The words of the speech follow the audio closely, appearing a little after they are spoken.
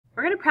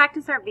going to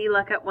practice our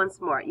VLOOKUP once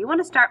more. You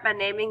want to start by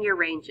naming your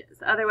ranges.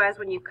 Otherwise,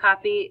 when you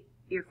copy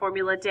your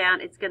formula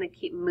down, it's going to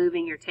keep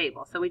moving your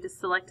table. So we just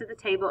selected the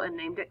table and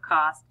named it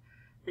cost.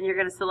 Then you're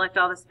going to select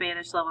all the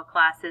Spanish level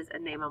classes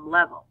and name them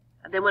level.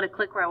 I then want to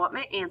click where I want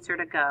my answer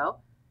to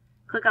go.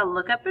 Click on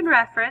Lookup and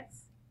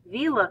Reference,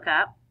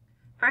 VLOOKUP.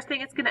 First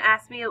thing it's going to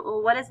ask me,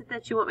 well, what is it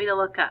that you want me to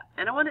look up?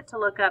 And I want it to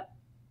look up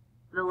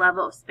the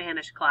level of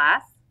Spanish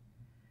class.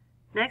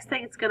 Next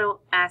thing it's going to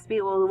ask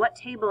me, well, what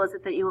table is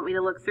it that you want me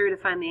to look through to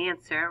find the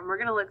answer? And we're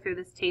going to look through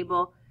this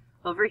table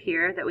over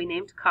here that we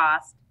named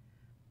cost.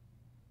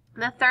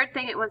 And the third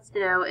thing it wants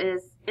to know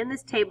is, in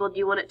this table, do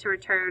you want it to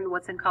return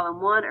what's in column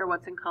 1 or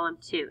what's in column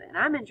 2? And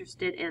I'm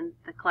interested in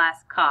the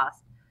class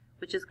cost,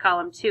 which is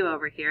column 2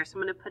 over here. So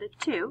I'm going to put a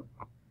 2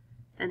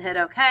 and hit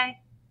OK.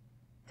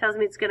 It tells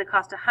me it's going to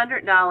cost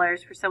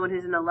 $100 for someone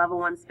who's in a level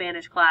 1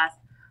 Spanish class,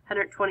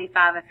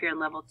 $125 if you're in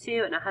level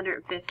 2, and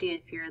 $150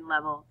 if you're in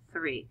level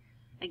 3.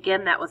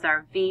 Again, that was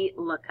our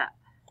VLOOKUP.